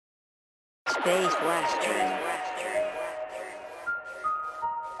Space Western.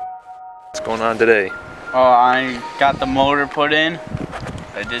 What's going on today? Oh, I got the motor put in.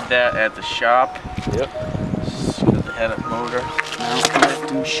 I did that at the shop. Yep. Just because I had a motor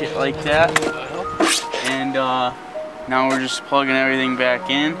mount and shit like that. And now we're just plugging everything back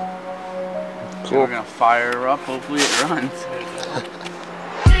in. Cool. We're gonna fire her up. Hopefully it runs.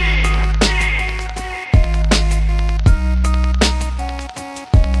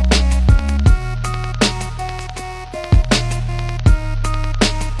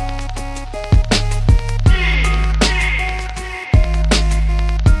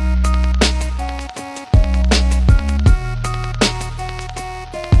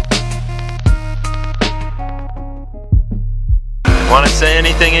 Want to say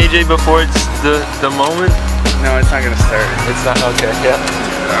anything, AJ, before it's the moment? No, it's not gonna start. It's not, okay, yeah.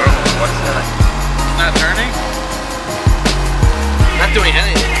 I don't know what's that. It's not turning? Not doing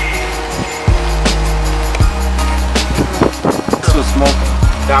anything. This was smoking.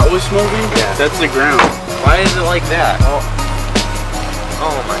 That was smoking? Yeah. That's the ground. Why is it like that?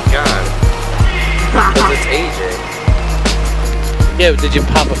 Oh my god. Because it's AJ. Yeah, but did you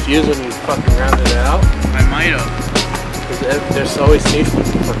pop a fuse when you fucking rounded it out? I might have. There's always safety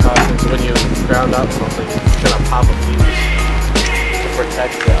precautions when you ground out something. It's gonna pop a fuse to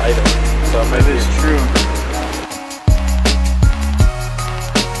protect the item. So That is true.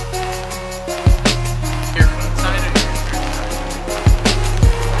 Here, inside of here.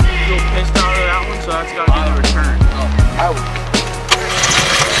 You go pissed out of that one, so that's gotta be the return.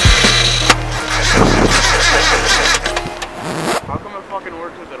 How come it fucking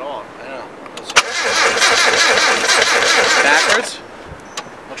works with it all? I know. Backwards?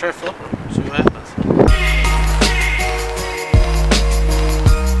 I'll try flipping. See what happens.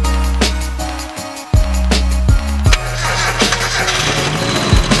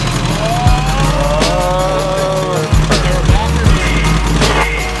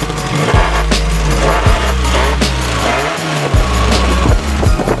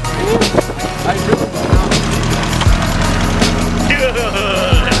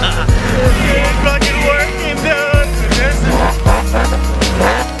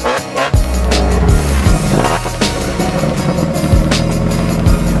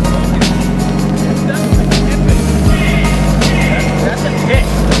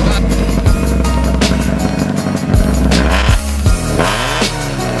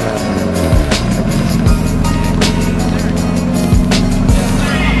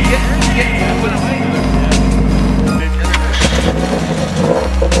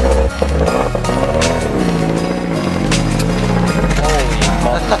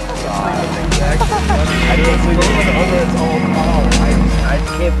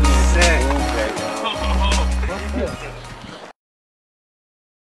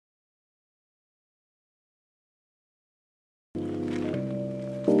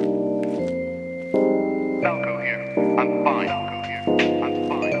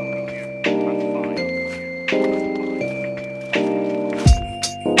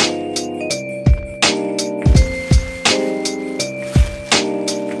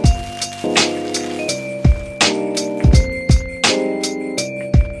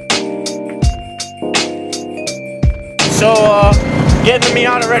 So, getting the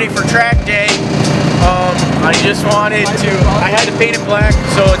Miata ready for track day. I just wanted to, I had to paint it black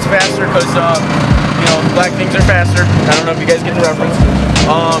so it's faster because, you know, black things are faster. I don't know if you guys get the reference.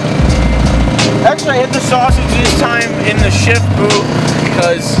 Actually, I hit the sausage this time in the shift boot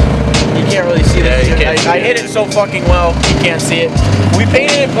because you can't really see that. I hit it so fucking well, you can't see it. We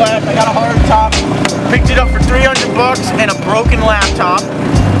painted it black. I got a hard top. Picked it up for 300 bucks and a broken laptop.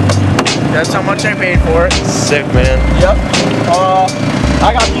 That's how much I paid for it. Sick, man. Yep.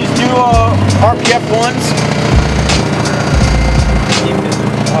 I got these new RPF ones.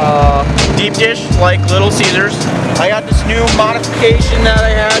 Deep dish, like Little Caesars. I got this new modification that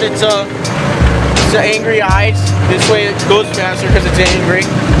I had. It's a angry eyes. This way it goes faster because it's angry.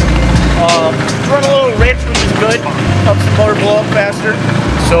 It's run a little rich, which is good. Helps the motor blow up faster.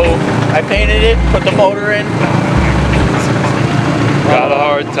 So I painted it, put the motor in. Got a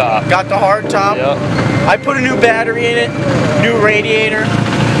hard top. Got the hard top. Yep. I put a new battery in it, new radiator,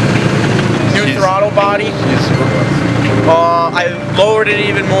 new throttle body. I lowered it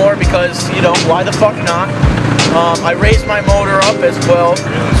even more because, you know, why the fuck not? I raised my motor up as well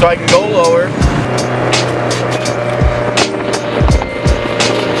so I can go lower.